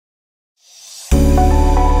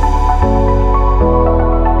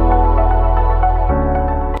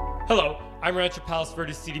I'm Rancho Palos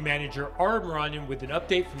Verdes City Manager Ara Mihranian with an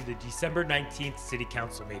update from the December 19th City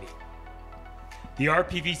Council meeting. The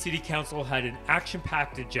RPV City Council had an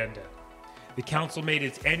action-packed agenda. The council made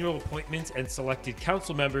its annual appointments and selected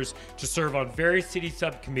council members to serve on various city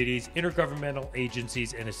subcommittees, intergovernmental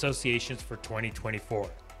agencies, and associations for 2024.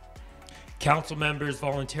 Council members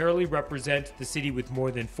voluntarily represent the city with more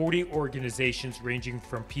than 40 organizations ranging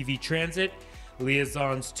from PV Transit,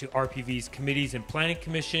 liaisons to RPV's committees and planning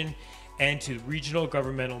commission, and to regional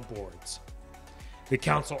governmental boards. The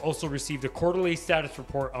council also received a quarterly status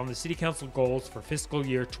report on the city council goals for fiscal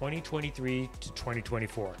year 2023 to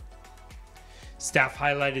 2024. Staff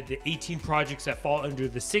highlighted the 18 projects that fall under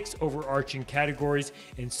the 6 overarching categories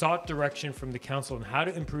and sought direction from the council on how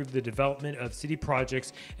to improve the development of city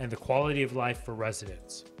projects and the quality of life for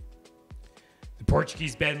residents. The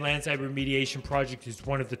Portuguese Bend Landside Remediation Project is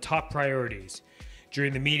one of the top priorities.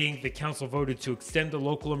 During the meeting, the council voted to extend the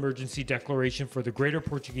local emergency declaration for the Greater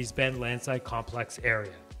Portuguese Bend Landside Complex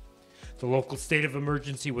area. The local state of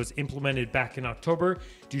emergency was implemented back in October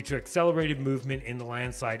due to accelerated movement in the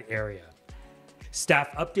landslide area.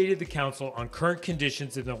 Staff updated the council on current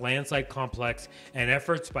conditions in the landslide complex and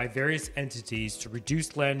efforts by various entities to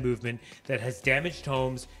reduce land movement that has damaged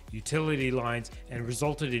homes, utility lines, and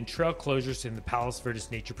resulted in trail closures in the Palos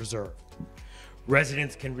Verdes Nature Preserve.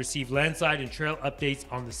 Residents can receive landslide and trail updates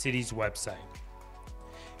on the city's website.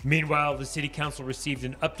 Meanwhile, the City Council received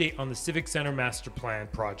an update on the Civic Center Master Plan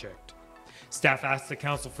project. Staff asked the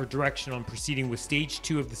council for direction on proceeding with Stage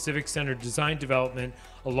 2 of the Civic Center design development,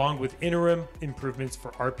 along with interim improvements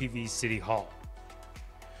for RPV City Hall.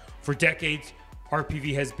 For decades,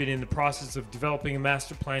 RPV has been in the process of developing a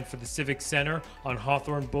master plan for the Civic Center on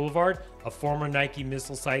Hawthorne Boulevard, a former Nike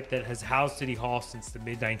missile site that has housed City Hall since the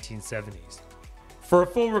mid-1970s. For a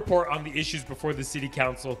full report on the issues before the City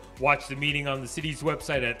Council, watch the meeting on the city's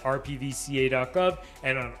website at rpvca.gov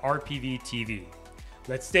and on RPVtv.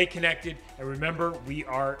 Let's stay connected, and remember, we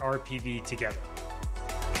are RPV together.